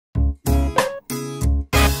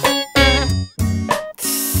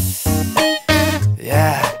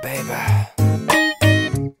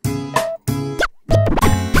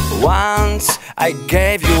I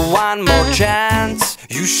gave you one more chance,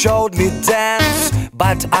 you showed me dance,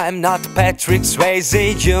 but I'm not Patrick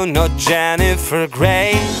Swayze, you're not Jennifer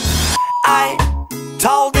Grey. I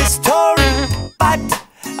told this story, but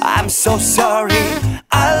I'm so sorry.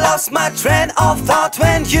 I lost my train of thought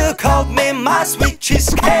when you called me my sweet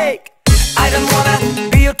cheesecake. I don't wanna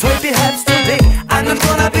be your toy perhaps today. I'm not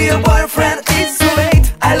gonna be your boyfriend, it's too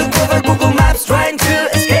late. I look over Google Maps trying to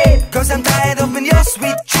escape, cause I'm tired of being your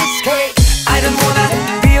sweet cheesecake. I don't wanna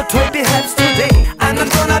be your toy perhaps today. I'm not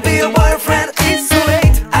gonna be your boyfriend, it's too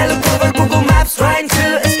late. I look over Google Maps trying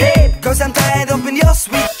to escape, cause I'm tired of being your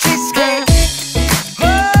sweet cheesecake.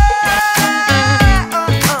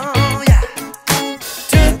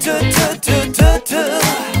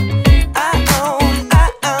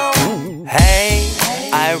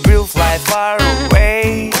 Far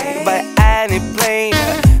away by any plane,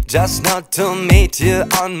 just not to meet you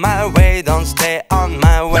on my way. Don't stay on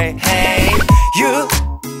my way. Hey, you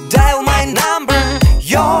dial my number,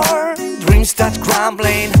 your dreams start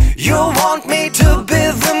crumbling. You want me to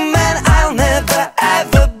be the man I'll never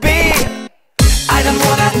ever be. I don't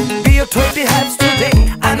wanna be your toy perhaps today.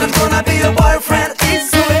 I'm not gonna be your boyfriend,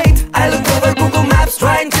 it's too late. I look over Google Maps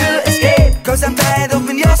trying to escape, cause I'm tired of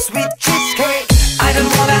being your sweet cheesecake. I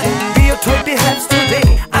don't wanna be your toy perhaps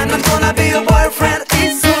today. I'm not gonna be your boyfriend,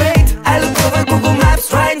 it's too late. I look over Google Maps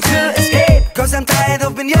trying to escape, cause I'm tired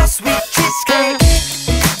of being your sweet cheesecake.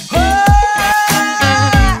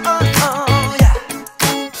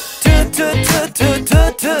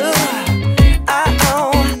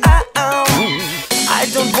 I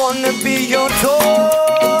don't wanna be your toy,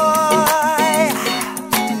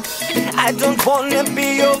 I don't wanna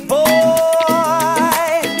be your boy.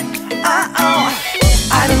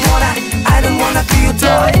 I don't wanna be your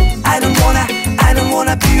toy. I don't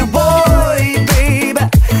wanna be your boy, baby.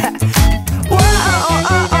 Whoa.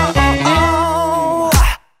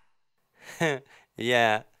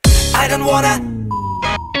 Yeah. I'm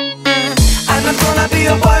not gonna be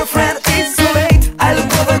your boyfriend, it's too late. I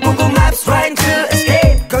look over Google Maps trying to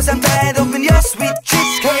escape, cause I'm tired of being your sweet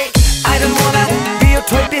cheesecake. I don't wanna be your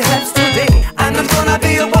toy perhaps today. I'm not gonna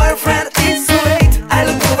be your boyfriend, it's too late. I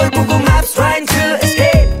look over Google Maps trying to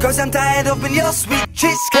escape, cause I'm tired of being your sweet